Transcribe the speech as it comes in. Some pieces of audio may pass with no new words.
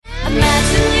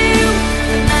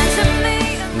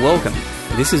Welcome.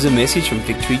 This is a message from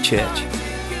Victory Church.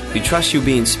 We trust you'll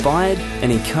be inspired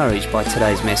and encouraged by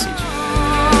today's message.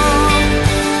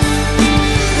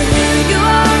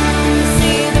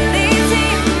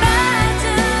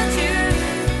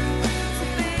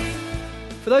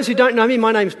 For those who don't know me,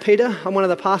 my name's Peter. I'm one of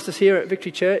the pastors here at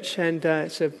Victory Church, and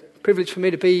it's a privilege for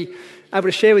me to be able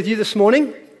to share with you this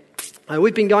morning.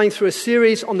 We've been going through a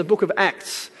series on the book of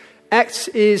Acts. Acts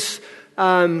is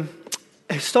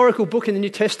a historical book in the New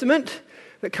Testament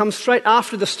that comes straight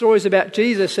after the stories about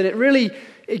Jesus, and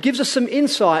it gives us some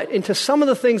insight into some of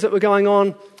the things that were going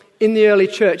on in the early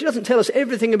church. It doesn't tell us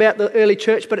everything about the early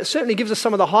church, but it certainly gives us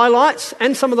some of the highlights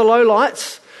and some of the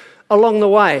lowlights along the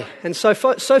way. And so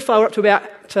far we're up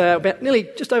to about nearly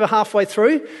just over halfway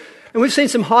through, and we've seen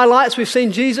some highlights. We've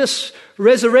seen Jesus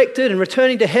resurrected and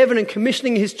returning to heaven and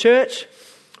commissioning his church.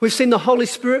 We've seen the Holy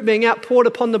Spirit being outpoured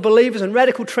upon the believers and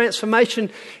radical transformation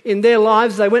in their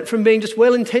lives. They went from being just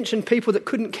well-intentioned people that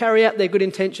couldn't carry out their good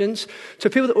intentions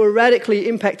to people that were radically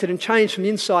impacted and changed from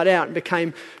the inside out and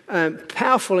became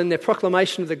powerful in their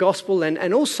proclamation of the gospel,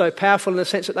 and also powerful in the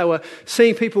sense that they were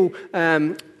seeing people,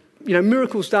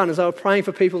 miracles done as they were praying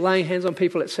for people, laying hands on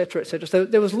people, etc., etc. So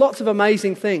there was lots of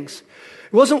amazing things.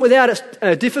 It wasn't without its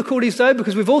difficulties, though,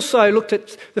 because we've also looked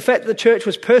at the fact that the church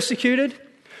was persecuted.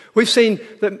 We've seen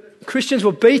that Christians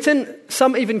were beaten,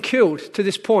 some even killed to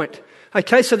this point.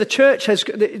 Okay, so the church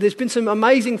there's been some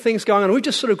amazing things going on. We've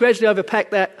just sort of gradually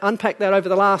unpacked that over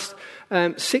the last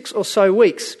 6 or so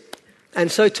weeks. And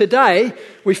so today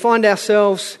we find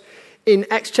ourselves in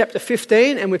Acts chapter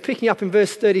 15, and we're picking up in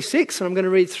verse 36, and I'm going to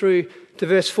read through to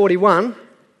verse 41.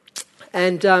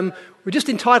 And we're just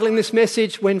entitling this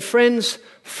message, When Friends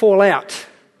Fall Out.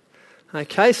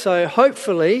 Okay, so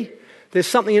hopefully there's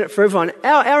something in it for everyone.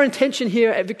 Our intention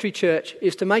here at Victory Church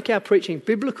is to make our preaching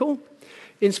biblical,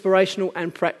 inspirational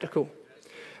and practical.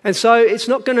 And so it's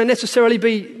not going to necessarily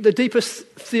be the deepest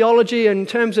theology in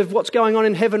terms of what's going on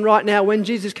in heaven right now when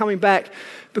Jesus is coming back,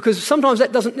 because sometimes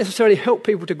that doesn't necessarily help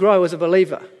people to grow as a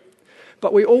believer.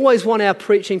 But we always want our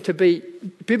preaching to be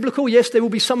biblical. Yes, there will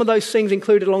be some of those things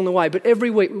included along the way, but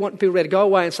every week we want people to go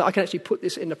away and say, I can actually put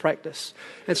this into practice.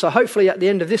 And so hopefully at the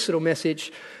end of this little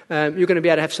message, you're going to be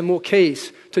able to have some more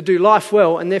keys to do life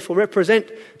well and therefore represent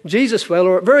Jesus well,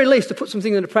 or at very least to put some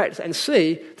things into practice and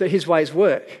see that his ways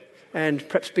work, and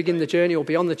perhaps begin the journey or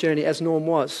beyond the journey as Norm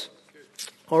was.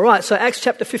 All right, so Acts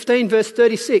chapter 15, verse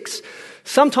 36.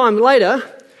 Sometime later,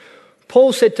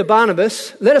 Paul said to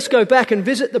Barnabas, let us go back and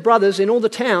visit the brothers in all the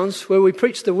towns where we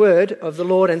preach the word of the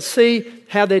Lord and see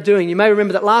how they're doing. You may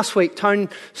remember that last week Tone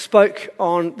spoke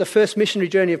on the first missionary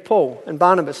journey of Paul and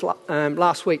Barnabas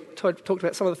last week. Talked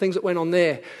about some of the things that went on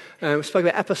there. We spoke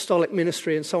about apostolic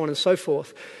ministry and so on and so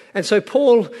forth. And so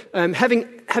Paul,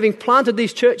 having planted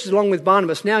these churches along with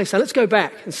Barnabas, now he's saying, let's go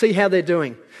back and see how they're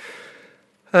doing.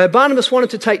 Barnabas wanted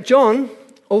to take John,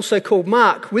 also called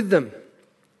Mark, with them.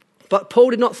 But Paul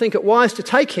did not think it wise to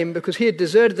take him because he had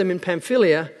deserted them in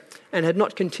Pamphylia and had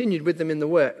not continued with them in the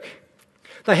work.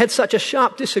 They had such a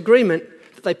sharp disagreement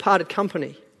that they parted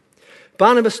company.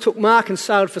 Barnabas took Mark and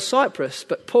sailed for Cyprus,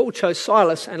 but Paul chose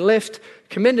Silas and left,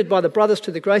 commended by the brothers to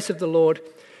the grace of the Lord.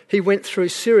 He went through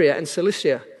Syria and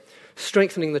Cilicia,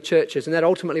 strengthening the churches, and that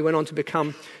ultimately went on to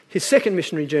become his second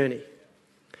missionary journey.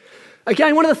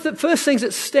 Again, one of the first things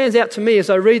that stands out to me as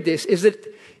I read this is that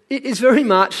it is very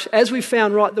much, as we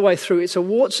found right the way through, it's a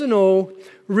warts and all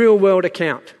real-world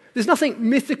account. There's nothing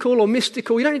mythical or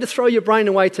mystical. You don't need to throw your brain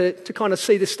away to kind of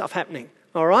see this stuff happening,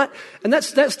 all right? And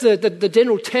that's the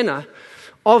general tenor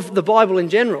of the Bible in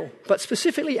general, but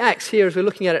specifically Acts here as we're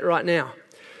looking at it right now.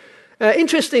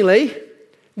 Interestingly,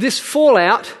 this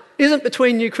fallout isn't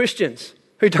between new Christians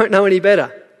who don't know any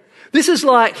better. This is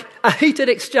like a heated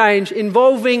exchange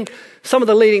involving some of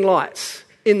the leading lights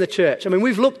in the church. I mean,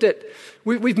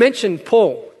 we've mentioned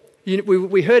Paul.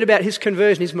 We heard about his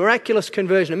conversion, his miraculous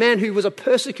conversion, a man who was a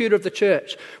persecutor of the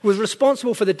church, was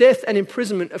responsible for the death and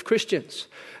imprisonment of Christians.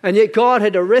 And yet God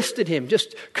had arrested him,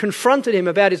 just confronted him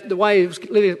about the way he was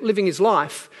living his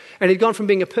life, and he'd gone from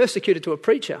being a persecutor to a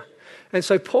preacher. And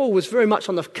so Paul was very much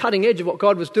on the cutting edge of what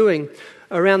God was doing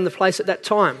around the place at that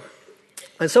time.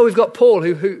 And so we've got Paul,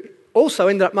 who also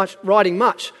ended up writing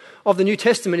much of the New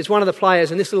Testament, is one of the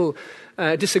players in this little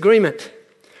disagreement.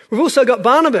 We've also got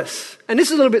Barnabas, and this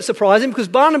is a little bit surprising because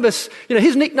Barnabas,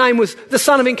 his nickname was the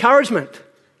son of encouragement.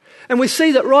 And we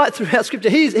see that right throughout Scripture,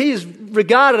 he is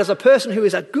regarded as a person who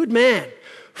is a good man,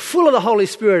 full of the Holy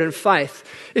Spirit and faith.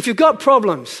 If you've got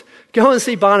problems, go and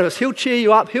see Barnabas. He'll cheer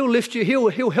you up, he'll lift you,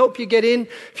 he'll help you get in.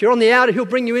 If you're on the outer, he'll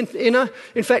bring you inner.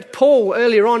 In fact, Paul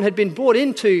earlier on had been brought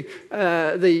into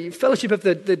the fellowship of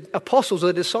the apostles or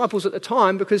the disciples at the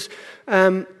time because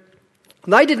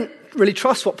They didn't really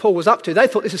trust what Paul was up to. They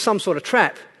thought this is some sort of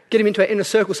trap, get him into our inner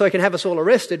circle so he can have us all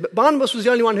arrested. But Barnabas was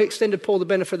the only one who extended Paul the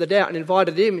benefit of the doubt and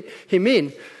invited him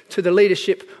in to the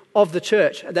leadership of the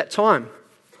church at that time.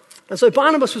 And so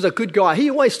Barnabas was a good guy. He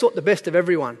always thought the best of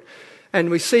everyone. And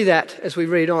we see that as we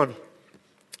read on.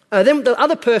 Then the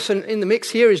other person in the mix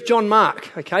here is John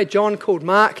Mark. Okay, John called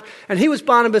Mark. And he was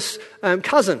Barnabas'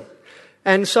 cousin.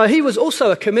 And so he was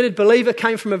also a committed believer,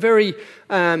 came from a very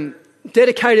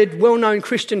dedicated, well-known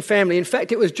Christian family. In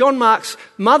fact, it was John Mark's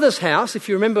mother's house. If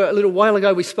you remember a little while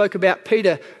ago, we spoke about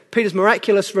Peter's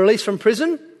miraculous release from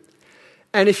prison.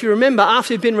 And if you remember,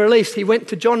 after he'd been released, he went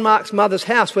to John Mark's mother's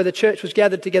house where the church was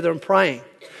gathered together and praying.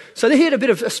 So he had a bit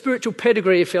of a spiritual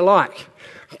pedigree, if you like.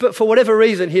 But for whatever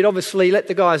reason, he'd obviously let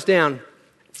the guys down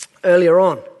earlier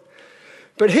on.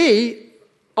 But he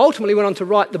ultimately went on to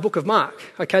write the book of Mark.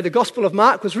 Okay, the Gospel of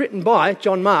Mark was written by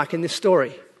John Mark in this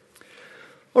story.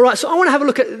 All right, so I want to have a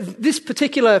look at this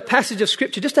particular passage of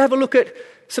Scripture, just to have a look at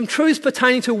some truths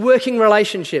pertaining to working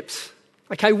relationships.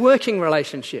 Okay, working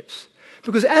relationships.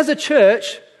 Because as a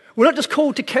church, we're not just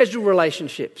called to casual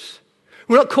relationships.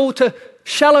 We're not called to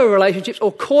shallow relationships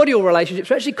or cordial relationships.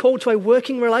 We're actually called to a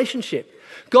working relationship.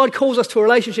 God calls us to a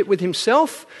relationship with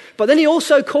himself, but then he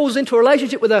also calls into a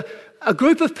relationship with a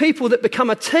group of people that become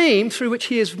a team through which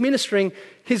he is ministering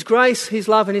his grace, his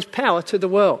love, and his power to the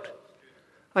world.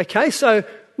 Okay, so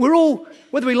we're all,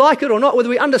 whether we like it or not, whether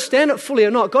we understand it fully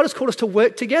or not, God has called us to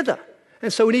work together.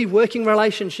 And so we need working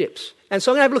relationships. And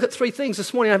so I'm going to have a look at three things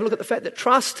this morning. I have a look at the fact that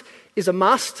trust is a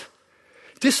must,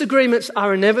 disagreements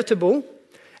are inevitable,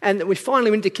 and that we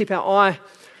finally need to keep our eye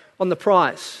on the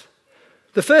prize.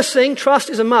 The first thing, trust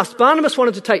is a must. Barnabas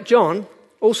wanted to take John,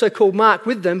 also called Mark,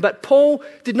 with them, but Paul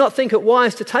did not think it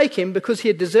wise to take him because he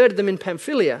had deserted them in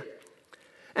Pamphylia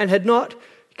and had not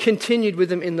continued with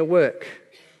them in the work.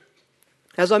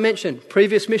 As I mentioned,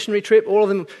 previous missionary trip, all of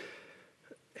them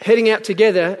heading out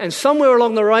together, and somewhere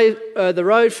along the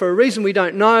road, for a reason we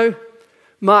don't know,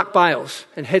 Mark bails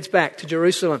and heads back to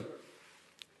Jerusalem.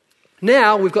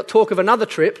 Now we've got talk of another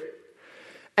trip,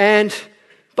 and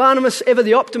Barnabas, ever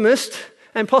the optimist,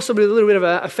 and possibly a little bit of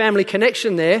a family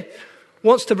connection there,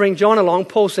 wants to bring John along.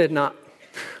 Paul said, no.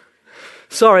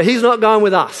 Sorry, he's not going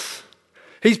with us.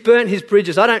 He's burnt his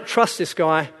bridges. I don't trust this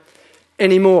guy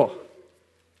anymore.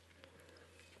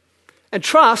 And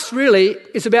trust really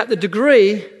is about the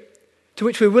degree to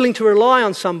which we're willing to rely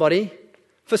on somebody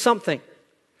for something.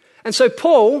 And so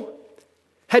Paul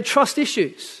had trust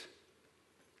issues.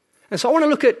 And so I want to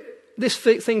look at this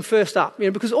thing first up,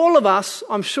 because all of us,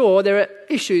 I'm sure, there are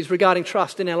issues regarding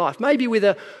trust in our life. Maybe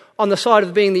we're on the side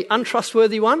of being the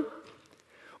untrustworthy one,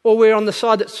 or we're on the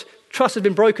side that trust has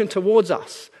been broken towards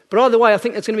us. But either way, I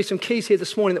think there's going to be some keys here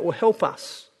this morning that will help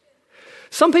us.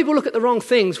 Some people look at the wrong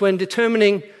things when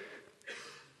determining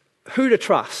who to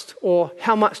trust or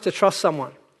how much to trust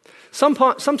someone.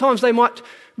 Sometimes they might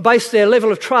base their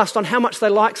level of trust on how much they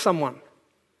like someone.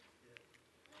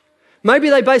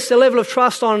 Maybe they base their level of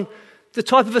trust on the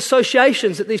type of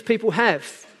associations that these people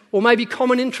have, or maybe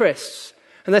common interests.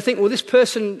 And they think, well, this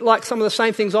person likes some of the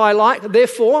same things I like,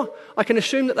 therefore I can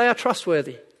assume that they are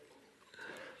trustworthy.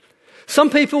 Some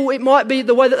people, it might be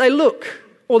the way that they look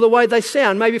or the way they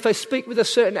sound. Maybe if they speak with a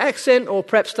certain accent, or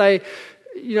perhaps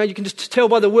you can just tell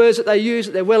by the words that they use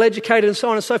that they're well educated and so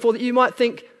on and so forth, that you might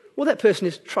think, well, that person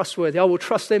is trustworthy. I will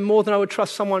trust them more than I would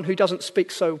trust someone who doesn't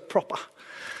speak so proper.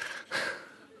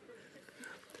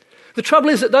 The trouble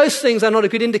is that those things are not a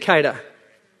good indicator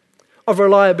of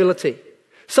reliability.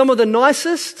 Some of the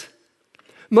nicest,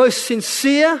 most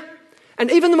sincere,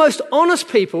 and even the most honest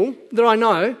people that I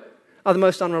know are the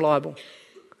most unreliable.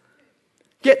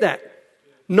 Get that?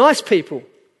 Nice people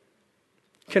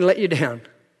can let you down.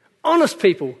 Honest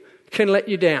people can let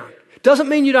you down. Doesn't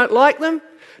mean you don't like them.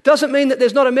 Doesn't mean that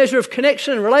there's not a measure of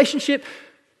connection and relationship.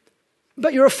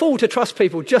 But you're a fool to trust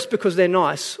people just because they're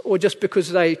nice, or just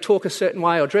because they talk a certain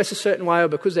way or dress a certain way, or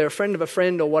because they're a friend of a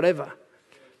friend or whatever.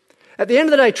 At the end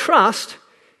of the day, trust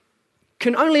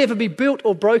can only ever be built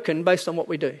or broken based on what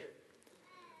we do.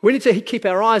 We need to keep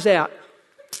our eyes out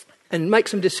and make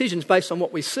some decisions based on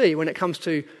what we see when it comes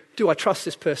to, do I trust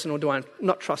this person or do I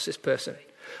not trust this person?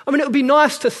 I mean, it would be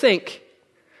nice to think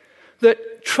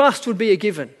that trust would be a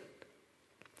given.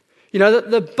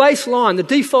 That the baseline, the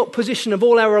default position of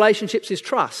all our relationships is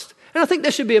trust. And I think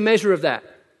there should be a measure of that.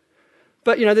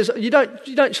 But, you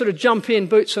don't sort of jump in,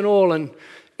 boots and all, and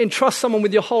entrust someone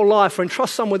with your whole life, or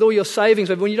entrust someone with all your savings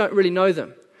when you don't really know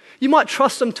them. You might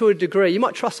trust them to a degree. You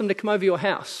might trust them to come over your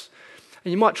house.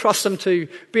 And you might trust them to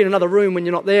be in another room when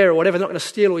you're not there or whatever. They're not going to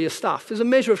steal all your stuff. There's a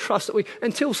measure of trust that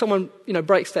until someone,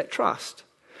 breaks that trust.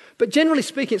 But generally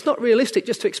speaking, it's not realistic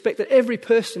just to expect that every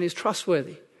person is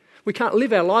trustworthy. We can't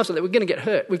live our lives like that. We're going to get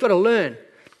hurt. We've got to learn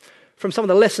from some of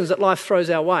the lessons that life throws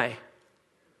our way.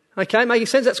 Okay, making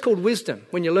sense? That's called wisdom,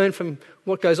 when you learn from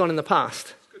what goes on in the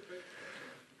past.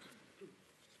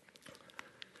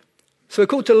 So we're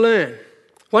called to learn.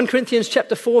 1 Corinthians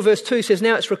chapter 4 verse 2 says,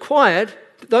 now it's required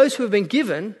that those who have been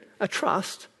given a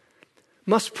trust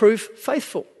must prove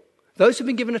faithful. Those who have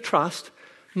been given a trust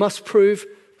must prove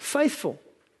faithful.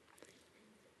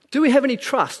 Do we have any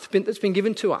trust that's been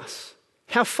given to us?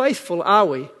 How faithful are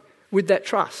we with that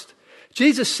trust?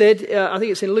 Jesus said, I think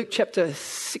it's in Luke chapter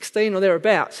 16 or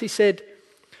thereabouts, he said,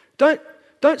 don't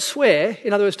swear.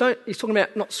 In other words, he's talking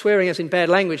about not swearing as in bad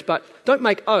language, but don't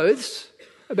make oaths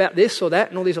about this or that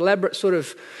and all these elaborate sort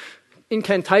of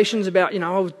incantations about,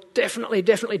 I'll definitely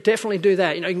do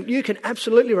that. You can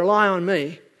absolutely rely on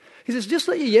me. He says, just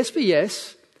let your yes be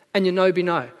yes and your no be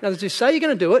no. In other words, if you say you're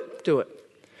going to do it, do it.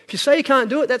 If you say you can't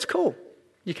do it, that's cool.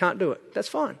 You can't do it. That's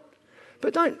fine.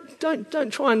 But don't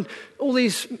try and all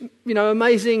these,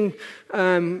 amazing,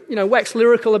 wax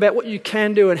lyrical about what you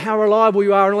can do and how reliable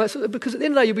you are and all that, because at the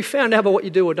end of the day, you'll be found out by what you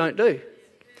do or don't do. And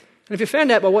if you're found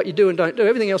out by what you do and don't do,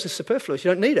 everything else is superfluous.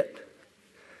 You don't need it.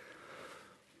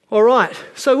 All right.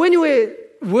 So when we're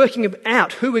working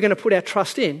out who we're going to put our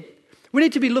trust in, we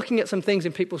need to be looking at some things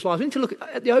in people's lives. We need to look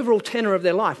at the overall tenor of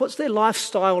their life. What's their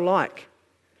lifestyle like?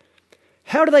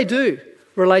 How do they do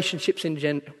relationships in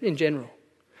general?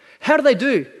 How do they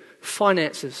do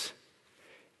finances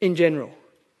in general?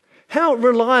 How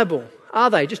reliable are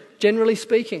they, just generally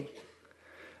speaking?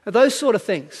 Are those sort of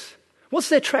things? What's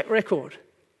their track record?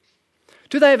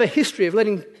 Do they have a history of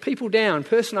letting people down,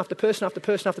 person after person after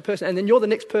person after person, and then you're the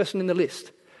next person in the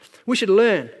list? We should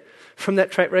learn from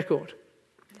that track record.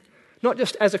 Not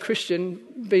just as a Christian,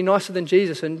 be nicer than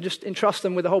Jesus and just entrust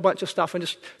them with a whole bunch of stuff and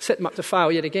just set them up to fail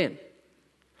yet again.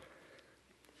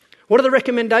 What are the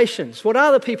recommendations? What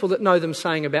are the people that know them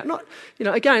saying about?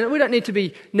 Again, we don't need to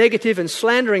be negative and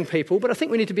slandering people, but I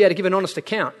think we need to be able to give an honest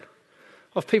account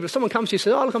of people. If someone comes to you and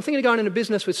says, look, I'm thinking of going into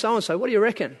business with so-and-so, what do you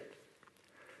reckon?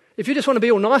 If you just want to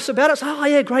be all nice about it, say, oh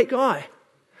yeah, great guy.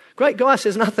 Great guy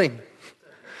says nothing.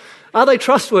 Are they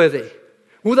trustworthy?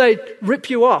 Will they rip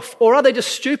you off? Or are they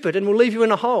just stupid and will leave you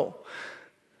in a hole?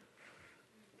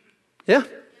 Yeah?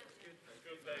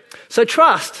 So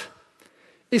trust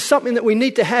is something that we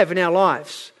need to have in our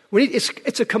lives.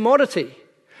 It's a commodity.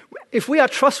 If we are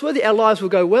trustworthy, our lives will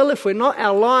go well. If we're not,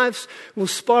 our lives will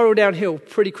spiral downhill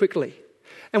pretty quickly.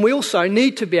 And we also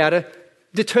need to be able to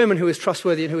determine who is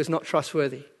trustworthy and who is not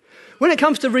trustworthy. When it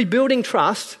comes to rebuilding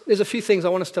trust, there's a few things I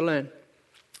want us to learn.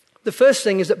 The first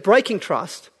thing is that breaking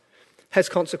trust has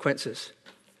consequences.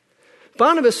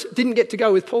 Barnabas didn't get to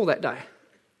go with Paul that day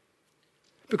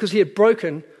because he had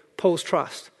broken Paul's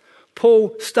trust.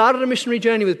 Paul started a missionary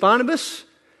journey with Barnabas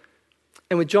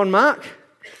and with John Mark,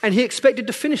 and he expected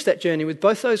to finish that journey with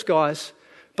both those guys,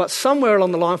 but somewhere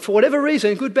along the line, for whatever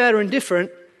reason, good, bad or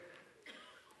indifferent,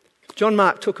 John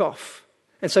Mark took off.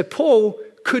 And so Paul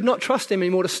could not trust him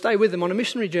anymore to stay with them on a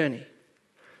missionary journey.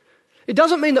 It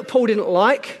doesn't mean that Paul didn't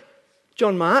like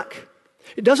John Mark.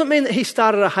 It doesn't mean that he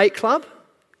started a hate club.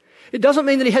 It doesn't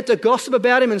mean that he had to gossip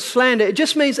about him and slander. It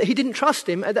just means that he didn't trust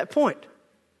him at that point.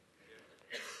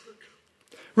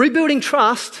 Rebuilding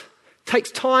trust takes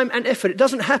time and effort. It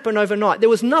doesn't happen overnight. There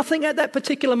was nothing at that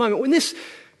particular moment. When this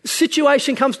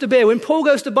situation comes to bear, when Paul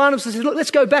goes to Barnabas and says, look,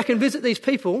 let's go back and visit these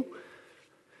people.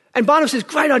 And Barnabas says,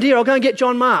 great idea, I'll go and get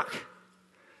John Mark.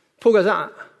 Paul goes,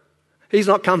 he's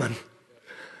not coming.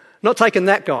 Not taking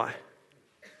that guy.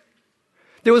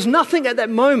 There was nothing at that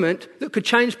moment that could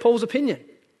change Paul's opinion.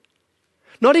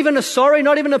 Not even a sorry,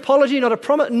 not even an apology, not a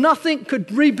promise. Nothing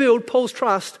could rebuild Paul's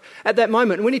trust at that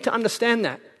moment. And we need to understand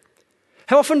that.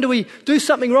 How often do we do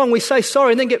something wrong, we say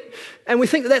sorry, and we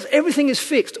think that everything is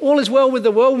fixed. All is well with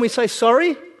the world when we say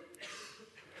sorry.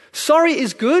 Sorry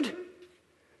is good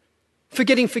for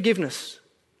getting forgiveness.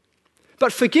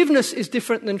 But forgiveness is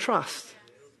different than trust.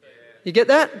 You get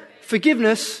that?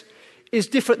 Forgiveness is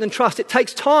different than trust. It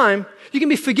takes time. You can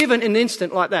be forgiven in an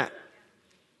instant like that.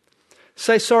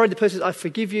 Say sorry, the person says, I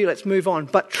forgive you, let's move on.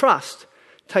 But trust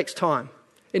takes time.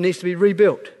 It needs to be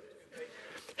rebuilt.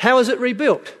 How is it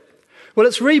rebuilt? Well,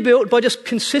 it's rebuilt by just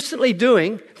consistently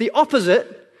doing the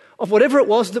opposite of whatever it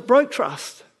was that broke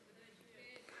trust.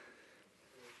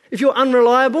 If you're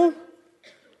unreliable,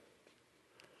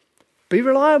 be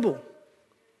reliable.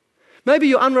 Maybe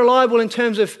you're unreliable in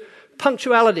terms of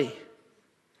punctuality.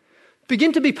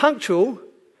 Begin to be punctual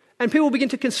and people begin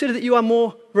to consider that you are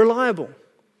more reliable.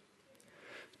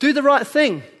 Do the right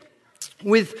thing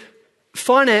with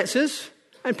finances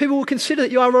and people will consider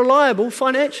that you are reliable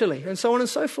financially, and so on and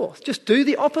so forth. Just do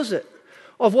the opposite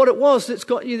of what it was that's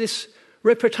got you this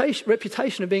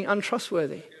reputation of being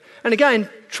untrustworthy. And again,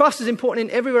 trust is important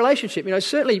in every relationship.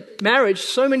 Certainly marriage,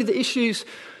 so many of the issues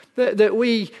that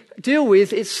we deal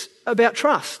with, it's about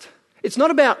trust. It's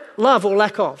not about love or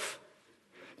lack of.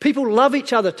 People love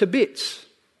each other to bits.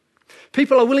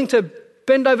 People are willing to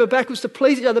bend over backwards to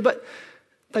please each other, but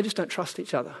they just don't trust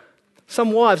each other.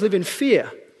 Some wives live in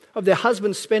fear of their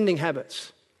husband's spending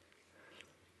habits,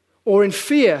 or in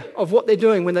fear of what they're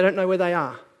doing when they don't know where they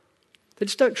are. They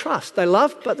just don't trust. They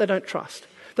love, but they don't trust.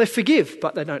 They forgive,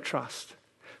 but they don't trust.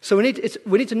 So we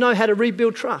need to know how to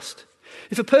rebuild trust.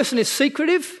 If a person is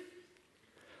secretive,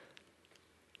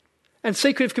 and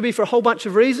secretive could be for a whole bunch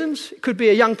of reasons. It could be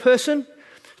a young person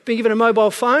being given a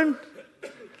mobile phone.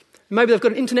 Maybe they've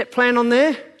got an internet plan on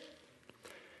there,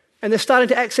 and they're starting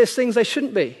to access things they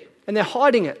shouldn't be, and they're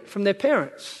hiding it from their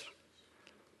parents.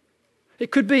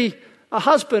 It could be a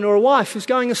husband or a wife who's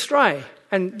going astray,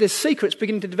 and there's secrets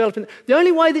beginning to develop. The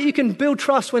only way that you can build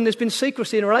trust when there's been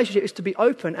secrecy in a relationship is to be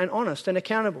open and honest and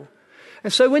accountable.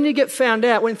 And so when you get found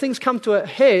out, when things come to a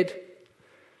head,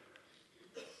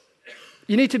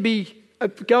 you need to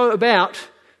go about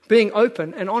being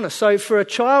open and honest. So for a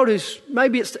child who's,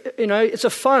 maybe it's a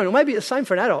phone, or maybe it's the same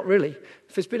for an adult, really.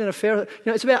 If it's been an affair,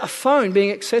 it's about a phone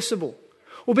being accessible,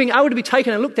 or being able to be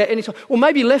taken and looked at any time, or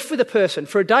maybe left with a person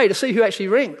for a day to see who actually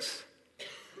rings,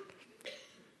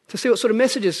 to see what sort of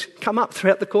messages come up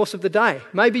throughout the course of the day.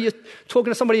 Maybe you're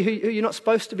talking to somebody who you're not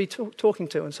supposed to be talking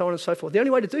to, and so on and so forth. The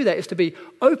only way to do that is to be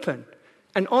open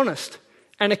and honest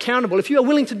and accountable. If you are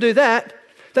willing to do that,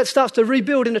 that starts to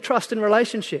rebuild into trust in a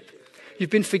relationship. You've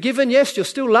been forgiven, yes. You're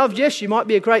still loved, yes. You might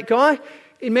be a great guy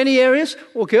in many areas,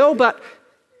 or girl, but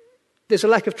there's a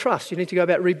lack of trust. You need to go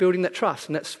about rebuilding that trust,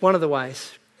 and that's one of the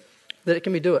ways that it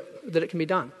can be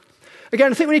done.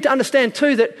 Again, I think we need to understand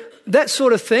too that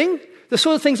sort of thing, the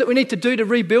sort of things that we need to do to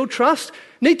rebuild trust,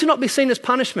 need to not be seen as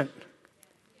punishment.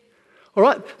 All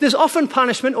right? There's often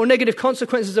punishment or negative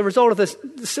consequences as a result of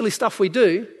the silly stuff we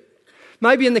do.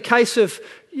 Maybe in the case of,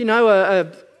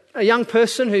 a young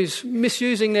person who's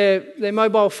misusing their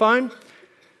mobile phone,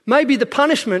 maybe the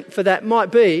punishment for that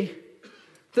might be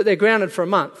that they're grounded for a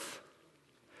month.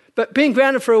 But being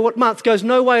grounded for a month goes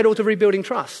no way at all to rebuilding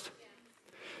trust.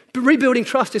 But rebuilding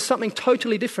trust is something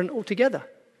totally different altogether.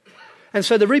 And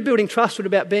so the rebuilding trust would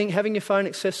be about having your phone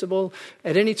accessible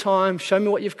at any time, show me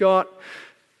what you've got,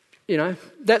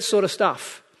 that sort of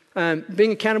stuff.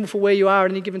 Being accountable for where you are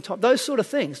at any given time, those sort of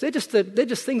things. They're just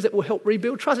things that will help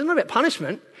rebuild trust. It's not about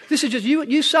punishment. This is just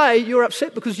you say you're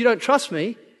upset because you don't trust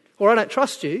me, or I don't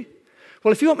trust you.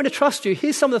 Well, if you want me to trust you,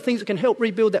 here's some of the things that can help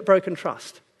rebuild that broken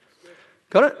trust.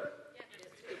 Got it?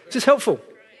 Is this helpful?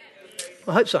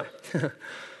 I hope so.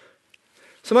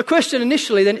 So my question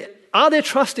initially then, are there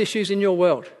trust issues in your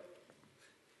world?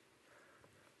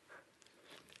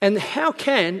 And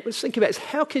let's think about this,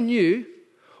 how can you,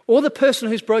 or the person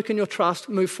who's broken your trust,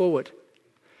 move forward?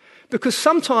 Because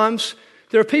sometimes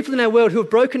there are people in our world who have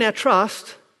broken our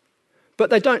trust, but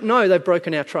they don't know they've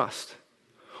broken our trust.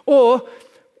 Or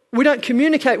we don't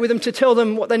communicate with them to tell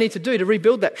them what they need to do to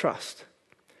rebuild that trust.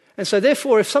 And so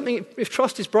therefore, if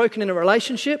trust is broken in a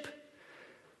relationship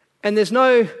and there's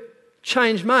no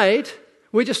change made,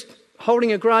 we're just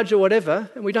holding a grudge or whatever,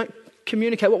 and we don't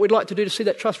communicate what we'd like to do to see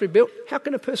that trust rebuilt, how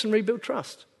can a person rebuild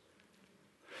trust?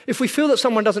 If we feel that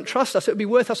someone doesn't trust us, it would be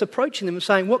worth us approaching them and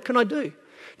saying, what can I do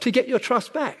to get your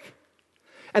trust back?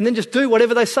 And then just do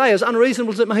whatever they say, as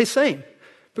unreasonable as it may seem,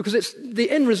 because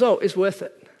the end result is worth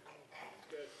it.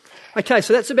 Okay,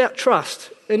 so that's about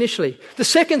trust initially. The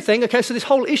second thing, so this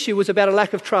whole issue was about a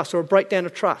lack of trust or a breakdown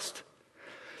of trust.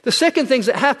 The second thing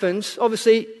that happens,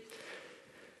 obviously,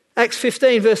 Acts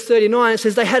 15 verse 39, it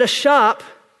says they had a sharp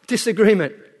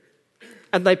disagreement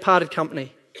and they parted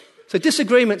company. So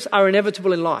disagreements are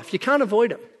inevitable in life. You can't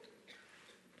avoid them.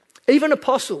 Even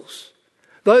apostles,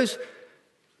 those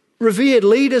revered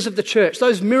leaders of the church,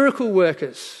 those miracle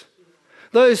workers,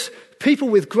 those people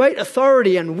with great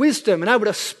authority and wisdom and able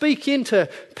to speak into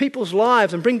people's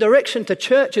lives and bring direction to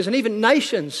churches and even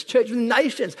nations, churches and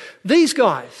nations, these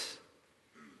guys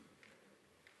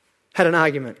had an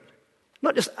argument.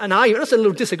 Not just an argument, not just a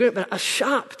little disagreement, but a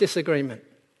sharp disagreement.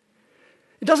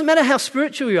 It doesn't matter how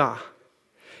spiritual you are.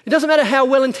 It doesn't matter how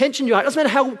well-intentioned you are. It doesn't matter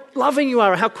how loving you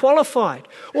are or how qualified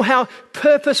or how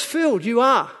purpose-filled you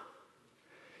are.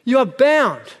 You are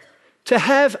bound to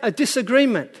have a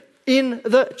disagreement in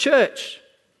the church.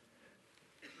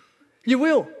 You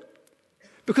will.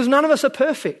 Because none of us are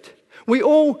perfect. We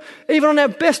all, even on our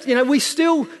best, we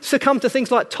still succumb to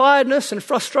things like tiredness and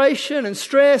frustration and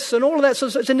stress and all of that. So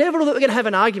it's inevitable that we're going to have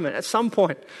an argument at some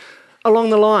point along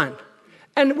the line.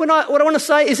 And what I want to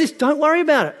say is this: don't worry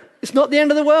about it. It's not the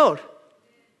end of the world.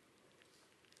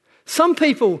 Some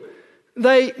people,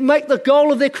 they make the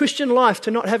goal of their Christian life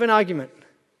to not have an argument.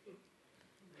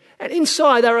 And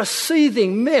inside they're a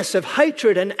seething mess of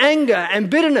hatred and anger and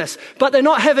bitterness, but they're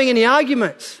not having any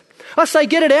arguments. I say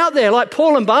get it out there like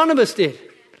Paul and Barnabas did.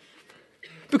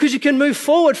 Because you can move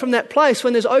forward from that place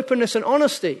when there's openness and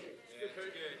honesty.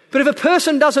 But if a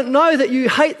person doesn't know that you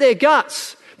hate their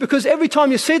guts, because every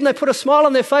time you see them they put a smile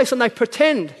on their face and they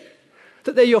pretend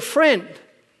that they're your friend,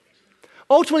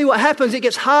 ultimately what happens, it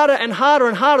gets harder and harder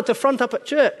and harder to front up at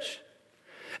church.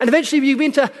 And eventually you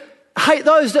begin to hate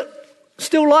those that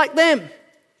still like them.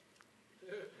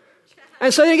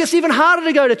 And so then it gets even harder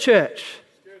to go to church.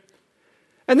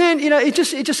 And then, it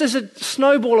just as a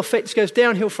snowball effect, just goes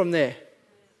downhill from there.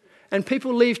 And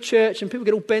people leave church and people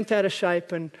get all bent out of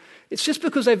shape. And it's just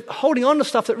because they're holding on to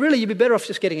stuff that really you'd be better off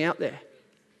just getting out there.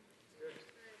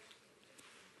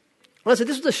 Well, I said,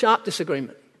 this is a sharp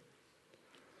disagreement.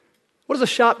 What does a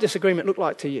sharp disagreement look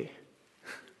like to you?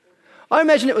 I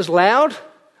imagine it was loud.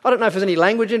 I don't know if there's any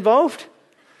language involved.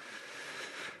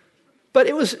 But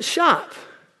it was sharp.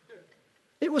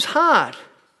 It was hard.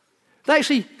 They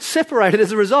actually separated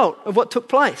as a result of what took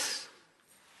place.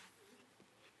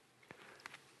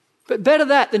 But better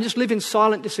that than just live in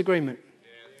silent disagreement.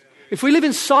 If we live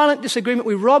in silent disagreement,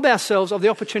 we rob ourselves of the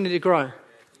opportunity to grow.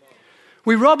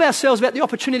 We rob ourselves about the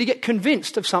opportunity to get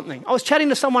convinced of something. I was chatting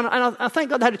to someone, and I thank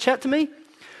God they had a chat to me.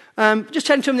 Just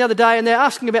chatting to them the other day, and they're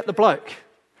asking about the bloke.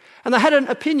 And they had an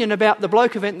opinion about the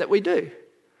bloke event that we do.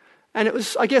 And it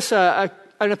was, I guess, an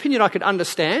opinion I could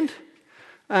understand.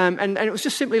 And it was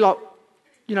just simply like,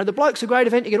 the bloke's a great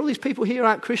event. You get all these people here who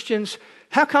aren't Christians.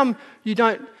 How come you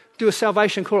don't do a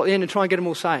salvation call at the end and try and get them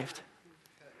all saved?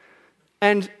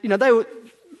 And,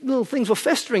 little things were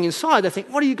festering inside. They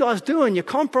think, what are you guys doing? You're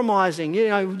compromising. You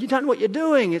don't know what you're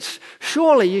doing.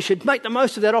 Surely you should make the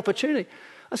most of that opportunity.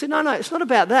 I said, no, it's not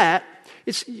about that.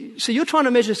 So you're trying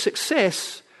to measure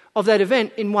success of that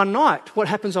event in one night, what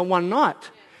happens on one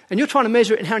night. And you're trying to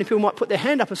measure it in how many people might put their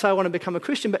hand up and say, I want to become a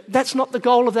Christian. But that's not the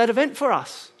goal of that event for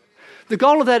us. The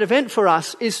goal of that event for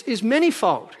us is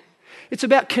manifold. It's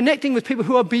about connecting with people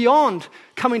who are beyond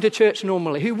coming to church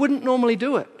normally, who wouldn't normally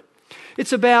do it.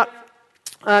 It's about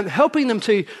helping them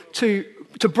to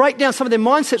break down some of their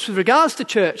mindsets with regards to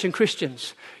church and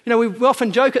Christians. We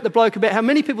often joke at the bloke about how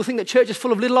many people think that church is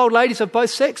full of little old ladies of both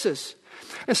sexes.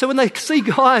 And so when they see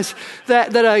guys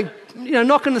that are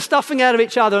knocking the stuffing out of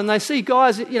each other, and they see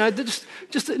guys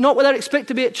just not what they'd expect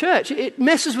to be at church, it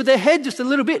messes with their head just a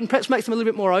little bit and perhaps makes them a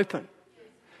little bit more open.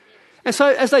 And so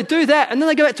as they do that, and then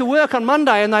they go back to work on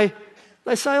Monday and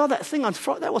they say, that thing on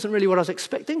Friday, that wasn't really what I was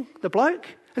expecting, the bloke.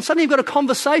 And suddenly you've got a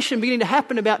conversation beginning to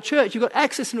happen about church. You've got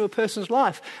access into a person's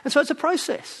life. And so it's a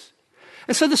process.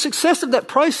 And so the success of that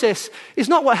process is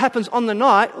not what happens on the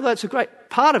night, although it's a great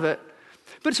part of it,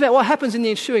 but it's about what happens in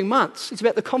the ensuing months. It's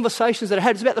about the conversations that are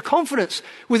had. It's about the confidence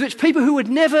with which people who would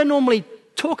never normally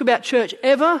talk about church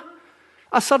ever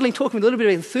are suddenly talking with a little bit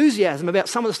of enthusiasm about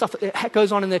some of the stuff that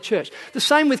goes on in their church. The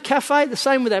same with cafe, the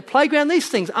same with our playground. These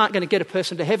things aren't going to get a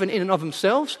person to heaven in and of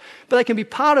themselves, but they can be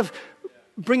part of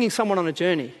bringing someone on a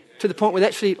journey to the point where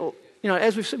actually,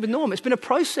 as we've said with Norm, it's been a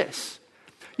process.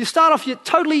 You start off, you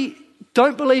totally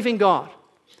don't believe in God,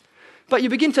 but you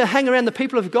begin to hang around the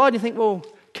people of God and you think, well,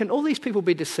 can all these people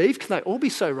be deceived? Can they all be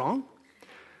so wrong?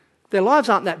 Their lives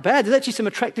aren't that bad. There's actually some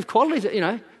attractive qualities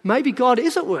that, maybe God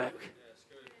is at work.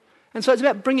 And so it's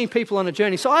about bringing people on a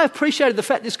journey. So I appreciated the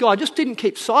fact this guy just didn't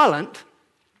keep silent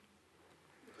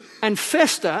and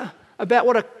fester about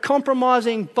what a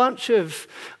compromising bunch of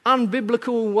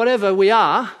unbiblical whatever we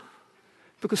are,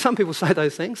 because some people say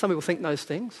those things, some people think those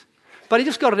things. But he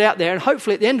just got it out there, and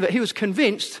hopefully at the end of it he was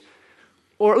convinced,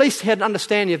 or at least he had an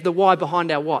understanding of the why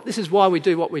behind our what. This is why we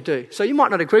do what we do. So you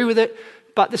might not agree with it,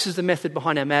 but this is the method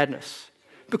behind our madness.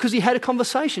 Because he had a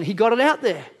conversation, he got it out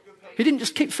there. He didn't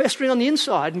just keep festering on the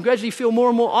inside and gradually feel more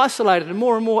and more isolated and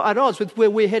more at odds with where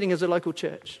we're heading as a local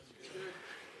church.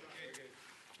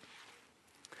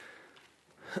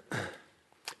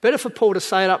 Better for Paul to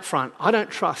say it up front, I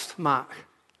don't trust Mark,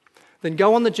 than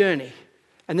go on the journey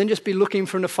and then just be looking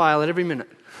for him to fail at every minute.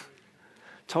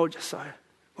 Told you so.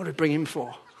 What did we bring him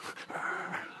for?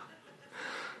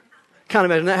 Can't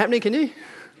imagine that happening, can you?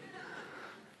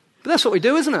 But that's what we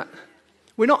do, isn't it?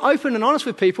 We're not open and honest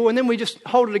with people, and then we just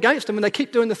hold it against them and they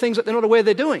keep doing the things that they're not aware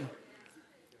they're doing.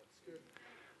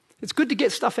 It's good to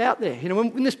get stuff out there.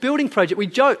 In this building project, we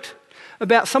joked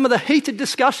about some of the heated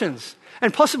discussions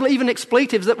and possibly even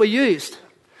expletives that were used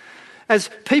as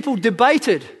people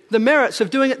debated the merits of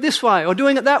doing it this way or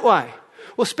doing it that way,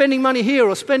 or spending money here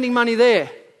or spending money there.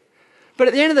 But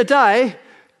at the end of the day,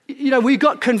 we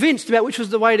got convinced about which was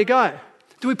the way to go.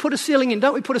 Do we put a ceiling in?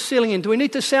 Don't we put a ceiling in? Do we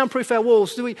need to soundproof our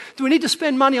walls? Do we need to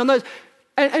spend money on those?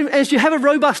 And as you have a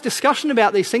robust discussion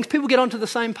about these things, people get onto the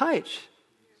same page.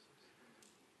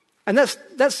 And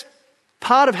that's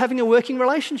part of having a working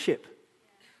relationship.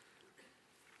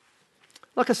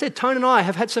 Like I said, Tone and I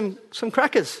have had some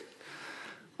crackers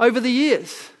over the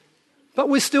years. But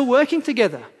we're still working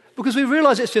together because we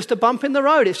realise it's just a bump in the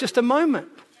road. It's just a moment.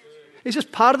 It's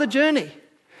just part of the journey.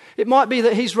 It might be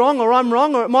that he's wrong or I'm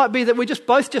wrong, or it might be that we're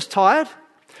both tired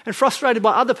and frustrated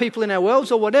by other people in our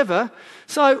worlds or whatever.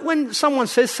 So when someone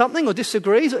says something or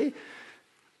disagrees, we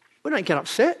don't get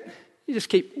upset. You just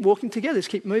keep walking together, just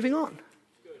keep moving on.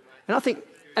 And I think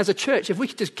as a church, if we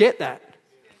could just get that,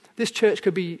 this church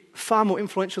could be far more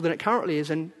influential than it currently is,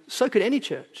 and so could any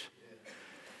church.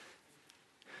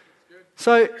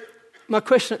 So my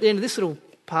question at the end of this little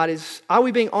part is, are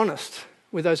we being honest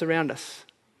with those around us?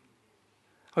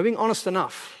 Are we being honest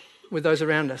enough with those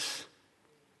around us?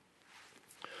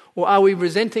 Or are we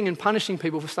resenting and punishing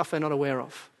people for stuff they're not aware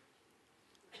of?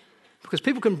 Because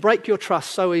people can break your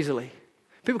trust so easily.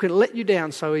 People can let you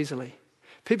down so easily.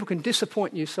 People can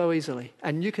disappoint you so easily.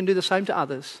 And you can do the same to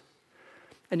others.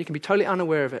 And you can be totally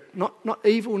unaware of it. Not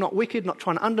evil, not wicked, not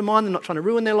trying to undermine them, not trying to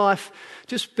ruin their life.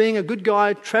 Just being a good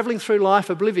guy, travelling through life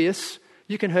oblivious,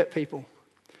 you can hurt people.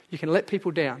 You can let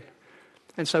people down.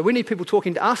 And so we need people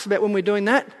talking to us about when we're doing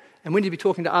that, and we need to be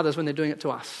talking to others when they're doing it to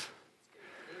us.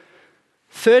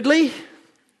 Thirdly,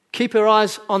 keep our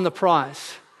eyes on the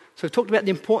prize. So we've talked about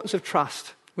the importance of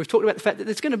trust. We've talked about the fact that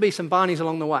there's going to be some Barneys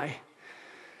along the way.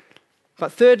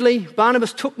 But thirdly,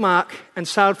 Barnabas took Mark and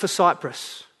sailed for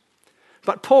Cyprus.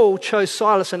 But Paul chose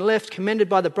Silas and left, commended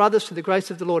by the brothers to the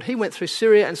grace of the Lord. He went through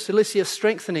Syria and Cilicia,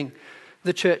 strengthening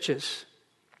the churches.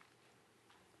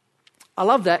 I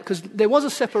love that because there was a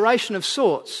separation of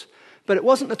sorts, but it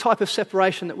wasn't the type of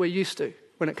separation that we're used to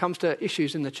when it comes to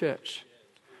issues in the church.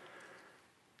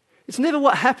 It's never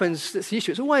what happens that's the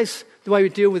issue. It's always the way we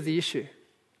deal with the issue.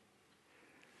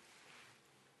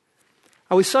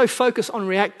 Are we so focused on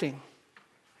reacting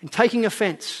and taking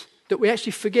offence that we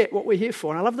actually forget what we're here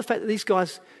for? And I love the fact that these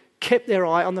guys kept their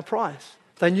eye on the prize.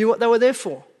 They knew what they were there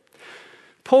for.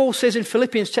 Paul says in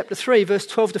Philippians chapter 3, verse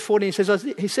 12 to 14,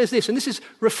 he says this, and this is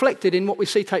reflected in what we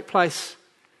see take place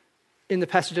in the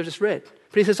passage I just read.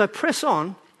 But he says, I press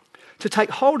on to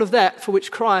take hold of that for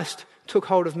which Christ took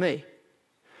hold of me.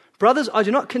 Brothers, I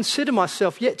do not consider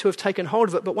myself yet to have taken hold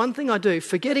of it, but one thing I do,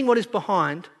 forgetting what is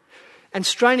behind and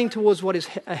straining towards what is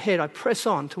ahead, I press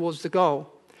on towards the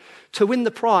goal to win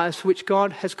the prize for which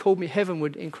God has called me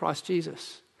heavenward in Christ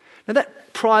Jesus. Now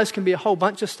that prize can be a whole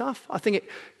bunch of stuff. I think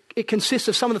it consists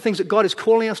of some of the things that God is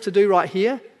calling us to do right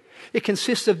here. It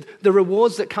consists of the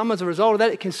rewards that come as a result of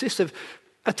that. It consists of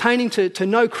attaining to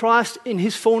know Christ in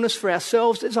his fullness for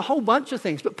ourselves. There's a whole bunch of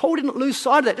things. But Paul didn't lose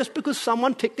sight of that just because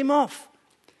someone ticked him off.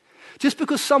 Just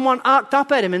because someone arced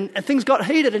up at him and things got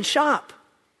heated and sharp.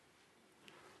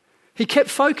 He kept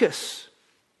focus.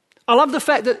 I love the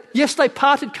fact that, yes, they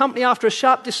parted company after a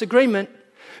sharp disagreement,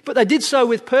 but they did so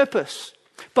with purpose.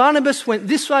 Barnabas went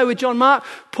this way with John Mark,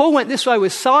 Paul went this way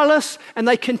with Silas, and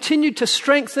they continued to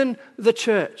strengthen the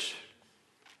church.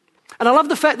 And I love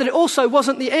the fact that it also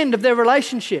wasn't the end of their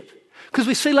relationship, because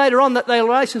we see later on that their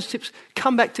relationships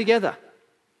come back together.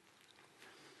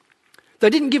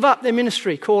 They didn't give up their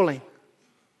ministry calling.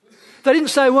 They didn't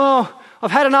say, well,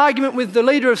 I've had an argument with the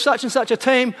leader of such and such a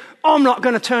team, I'm not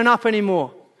going to turn up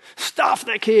anymore. Stuff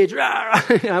the kids,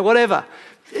 whatever.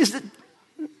 Is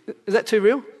that too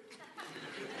real?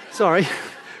 Sorry,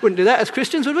 wouldn't do that as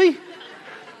Christians, would we?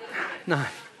 No,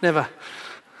 never.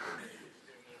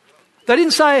 They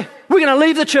didn't say, we're going to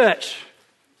leave the church.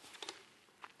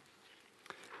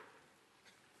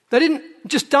 They didn't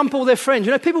just dump all their friends.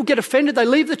 You know, people get offended, they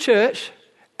leave the church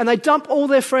and they dump all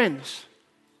their friends.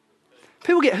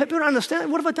 People get hurt, people don't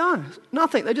understand, what have I done?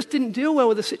 Nothing, they just didn't deal well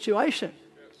with the situation.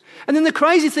 And then the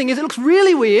crazy thing is, it looks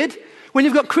really weird when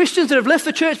you've got Christians that have left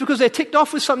the church because they're ticked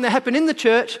off with something that happened in the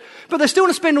church, but they still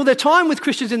want to spend all their time with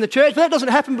Christians in the church, but that doesn't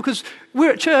happen because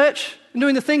we're at church and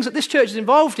doing the things that this church is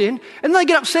involved in, and they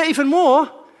get upset even more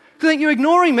because they think you're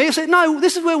ignoring me. I say, no,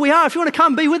 this is where we are. If you want to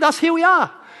come be with us, here we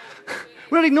are.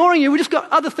 We're not ignoring you, we've just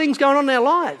got other things going on in our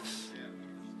lives.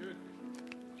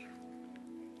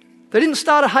 They didn't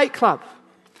start a hate club.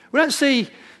 We don't see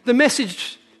the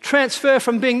message transfer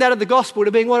from being that of the gospel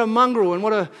to being what a mongrel and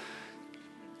what a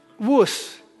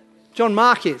wuss John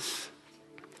Mark is.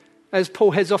 as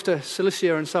Paul heads off to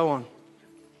Cilicia and so on.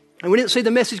 And we didn't see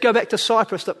the message go back to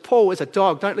Cyprus that Paul is a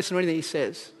dog. Don't listen to anything he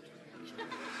says.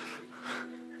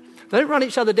 They didn't run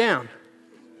each other down.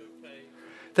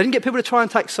 They didn't get people to try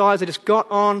and take sides. They just got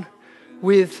on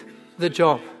with the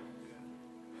job.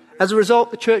 As a result,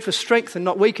 the church was strengthened,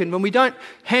 not weakened. When we don't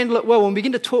handle it well, when we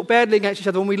begin to talk badly against each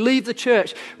other, when we leave the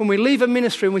church, when we leave a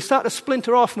ministry, when we start to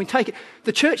splinter off and we take it,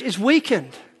 the church is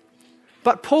weakened.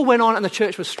 But Paul went on and the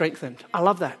church was strengthened. I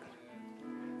love that.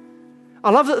 I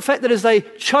love the fact that as they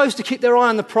chose to keep their eye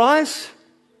on the prize,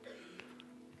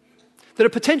 that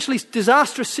a potentially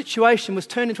disastrous situation was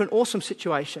turned into an awesome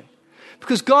situation.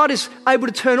 Because God is able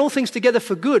to turn all things together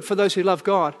for good for those who love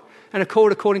God and are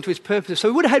called according to his purposes. So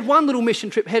we would have had one little mission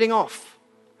trip heading off.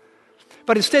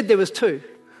 But instead there was two.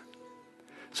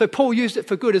 So Paul used it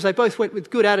for good as they both went with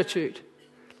good attitude.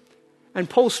 And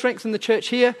Paul strengthened the church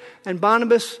here, and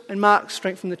Barnabas and Mark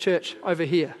strengthened the church over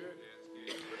here.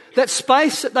 That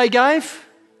space that they gave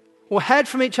or had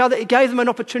from each other, it gave them an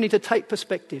opportunity to take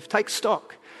perspective, take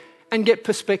stock and get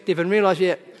perspective and realise,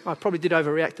 yeah, I probably did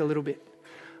overreact a little bit.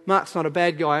 Mark's not a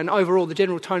bad guy, and overall the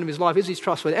general tone of his life is he's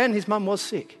trustworthy, and his mum was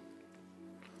sick.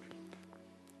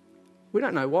 We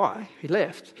don't know why he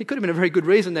left. He could have been a very good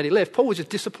reason that he left. Paul was just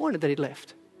disappointed that he'd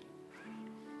left.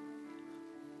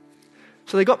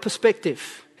 So they got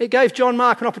perspective. It gave John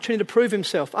Mark an opportunity to prove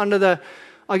himself under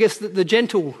the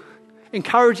gentle,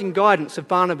 encouraging guidance of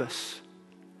Barnabas.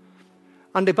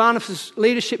 Under Barnabas'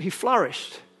 leadership, he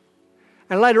flourished.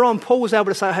 And later on, Paul was able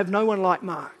to say, I have no one like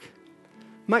Mark.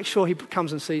 Make sure he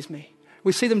comes and sees me.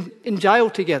 We see them in jail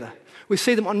together. We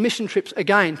see them on mission trips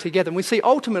again together. And we see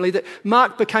ultimately that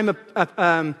Mark became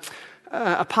a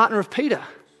partner of Peter.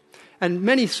 And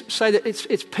many say that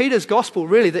it's Peter's gospel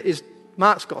really that is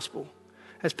Mark's gospel.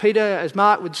 As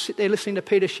Mark would sit there listening to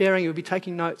Peter sharing, he would be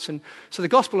taking notes. And so the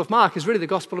gospel of Mark is really the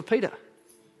gospel of Peter.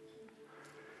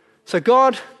 So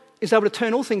God is able to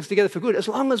turn all things together for good as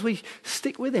long as we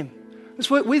stick with him.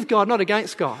 Let's work with God, not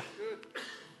against God.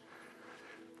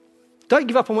 Don't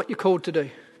give up on what you're called to do.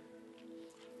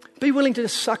 Be willing to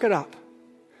just suck it up.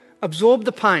 Absorb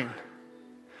the pain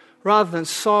rather than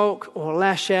sulk or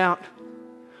lash out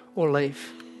or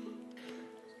leave.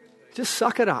 Just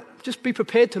suck it up. Just be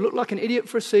prepared to look like an idiot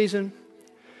for a season.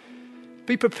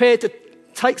 Be prepared to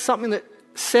take something that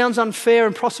sounds unfair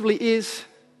and possibly is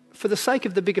for the sake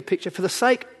of the bigger picture, for the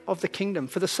sake of the kingdom,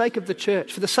 for the sake of the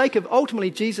church, for the sake of ultimately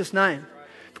Jesus' name.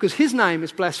 Because his name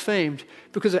is blasphemed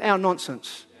because of our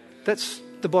nonsense. That's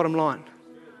the bottom line.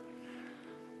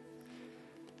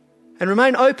 And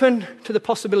remain open to the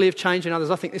possibility of change in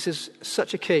others. I think this is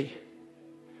such a key.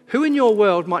 Who in your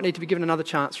world might need to be given another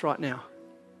chance right now?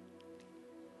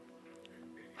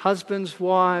 Husbands,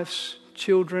 wives,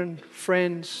 children,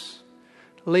 friends,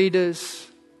 leaders.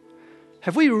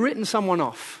 Have we written someone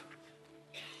off?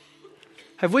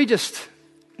 Have we just,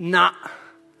 they're not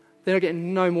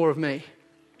getting no more of me.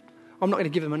 I'm not going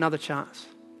to give them another chance.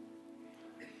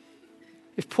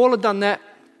 If Paul had done that,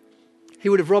 he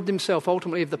would have robbed himself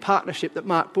ultimately of the partnership that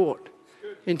Mark brought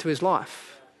into his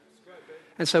life.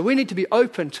 And so we need to be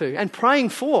open to and praying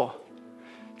for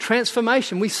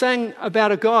transformation. We sang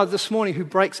about a God this morning who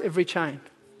breaks every chain.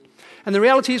 And the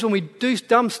reality is when we do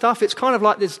dumb stuff, it's kind of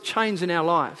like there's chains in our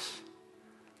lives.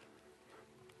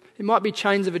 It might be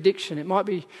chains of addiction. It might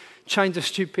be chains of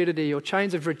stupidity or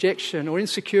chains of rejection or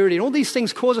insecurity. And all these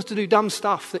things cause us to do dumb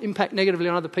stuff that impact negatively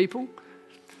on other people.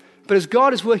 But as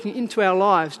God is working into our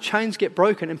lives, chains get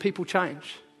broken and people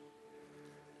change.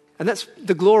 And that's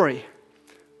the glory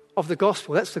of the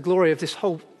gospel. That's the glory of this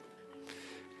whole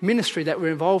ministry that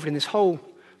we're involved in, this whole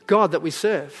God that we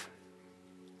serve.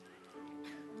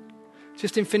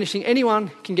 Just in finishing,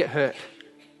 anyone can get hurt.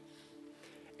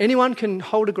 Anyone can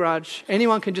hold a grudge.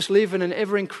 Anyone can just live in an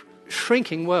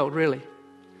ever-shrinking world, really.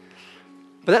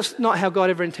 But that's not how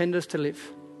God ever intended us to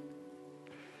live.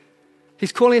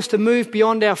 He's calling us to move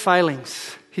beyond our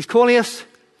failings. He's calling us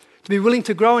to be willing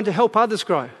to grow and to help others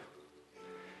grow.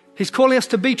 He's calling us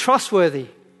to be trustworthy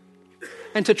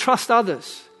and to trust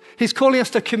others. He's calling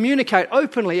us to communicate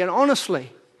openly and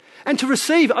honestly and to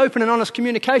receive open and honest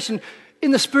communication in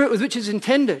the spirit with which it's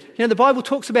intended. You know, the Bible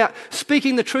talks about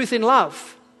speaking the truth in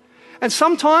love. And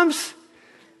sometimes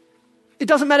it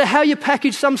doesn't matter how you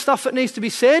package some stuff that needs to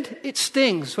be said, it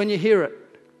stings when you hear it.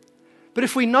 But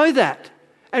if we know that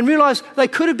and realise they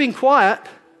could have been quiet,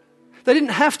 they didn't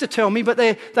have to tell me, but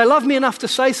they love me enough to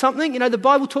say something. You know, the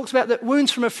Bible talks about that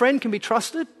wounds from a friend can be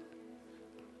trusted,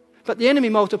 but the enemy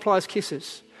multiplies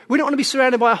kisses. We don't want to be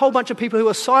surrounded by a whole bunch of people who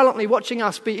are silently watching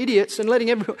us be idiots and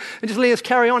just letting us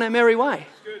carry on our merry way.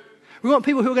 We want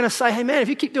people who are going to say, hey man, if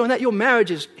you keep doing that, your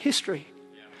marriage is history.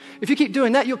 If you keep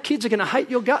doing that, your kids are going to hate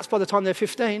your guts by the time they're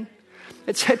 15,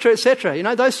 etc., etc. You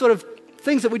know, those sort of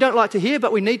things that we don't like to hear,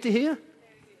 but we need to hear.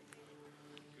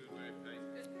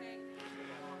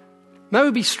 May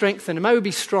we be strengthened, and may we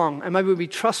be strong, and may we be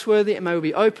trustworthy, and may we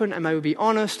be open, and may we be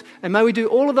honest, and may we do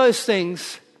all of those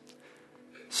things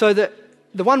so that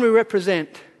the one we represent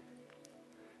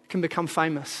can become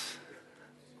famous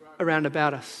around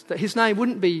about us. That his name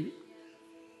wouldn't be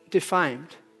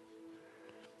defamed,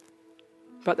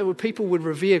 but that people would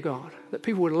revere God, that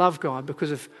people would love God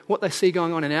because of what they see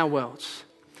going on in our worlds.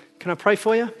 Can I pray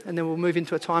for you? And then we'll move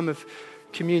into a time of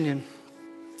communion.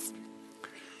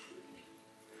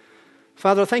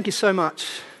 Father, I thank you so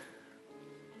much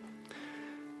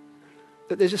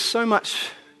that there's just so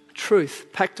much truth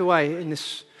packed away in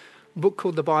this book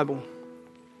called the Bible.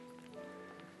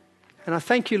 And I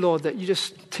thank you, Lord, that you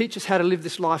just teach us how to live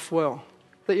this life well.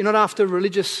 That you're not after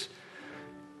religious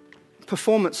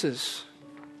performances,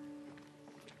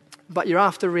 but you're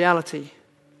after reality.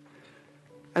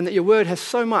 And that your word has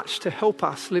so much to help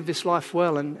us live this life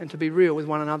well and to be real with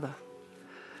one another.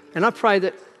 And I pray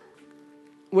that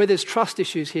where there's trust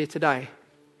issues here today,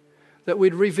 that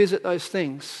we'd revisit those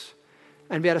things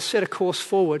and be able to set a course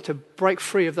forward to break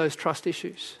free of those trust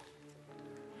issues.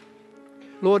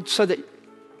 Lord, so that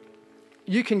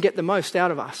you can get the most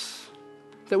out of us,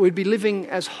 that we'd be living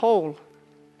as whole,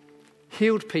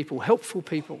 healed people, helpful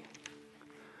people,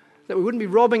 that we wouldn't be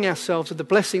robbing ourselves of the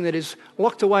blessing that is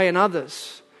locked away in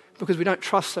others because we don't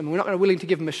trust them, we're not willing to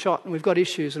give them a shot, and we've got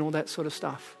issues and all that sort of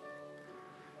stuff.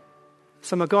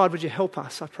 So, my God, would you help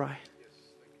us, I pray?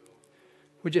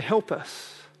 Would you help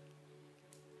us?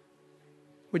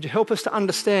 Would you help us to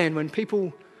understand when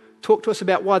people talk to us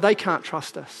about why they can't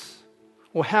trust us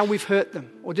or how we've hurt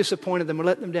them or disappointed them or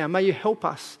let them down? May you help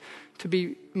us to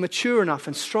be mature enough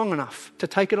and strong enough to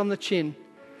take it on the chin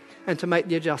and to make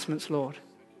the adjustments, Lord.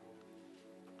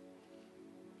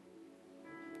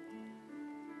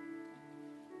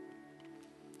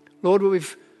 Lord,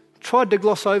 we've tried to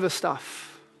gloss over stuff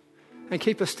and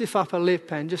keep a stiff upper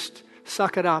lip and just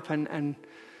suck it up and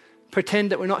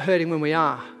pretend that we're not hurting when we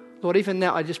are. Lord, even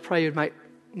now, I just pray you'd make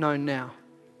known now.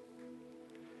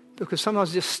 Because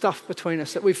sometimes there's just stuff between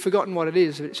us that we've forgotten what it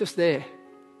is, but it's just there.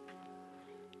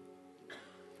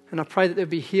 And I pray that there'd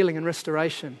be healing and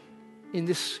restoration in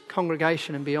this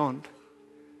congregation and beyond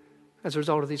as a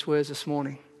result of these words this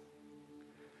morning.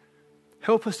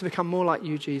 Help us to become more like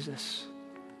you, Jesus.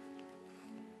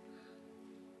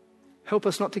 Help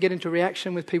us not to get into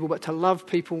reaction with people, but to love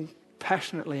people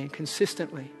passionately and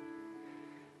consistently.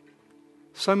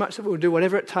 So much that we'll do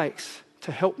whatever it takes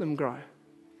to help them grow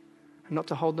and not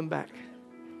to hold them back.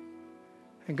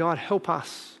 And God, help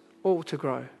us all to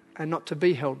grow and not to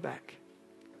be held back.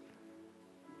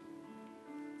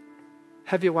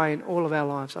 Have your way in all of our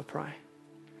lives, I pray.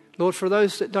 Lord, for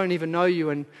those that don't even know you,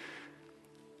 and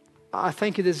I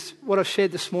thank you, there's what I've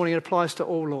shared this morning, it applies to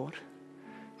all, Lord.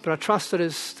 But I trust that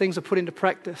as things are put into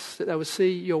practice, that they will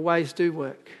see your ways do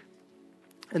work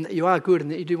and that you are good and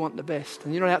that you do want the best.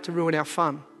 And you're not out to ruin our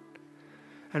fun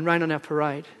and rain on our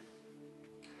parade,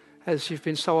 as you've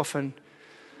been so often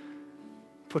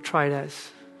portrayed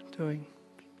as doing.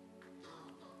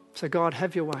 So God,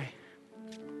 have your way.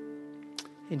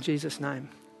 In Jesus' name,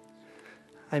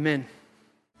 amen.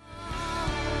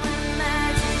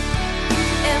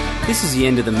 This is the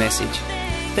end of the message.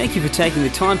 Thank you for taking the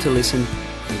time to listen,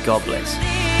 and God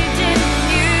bless.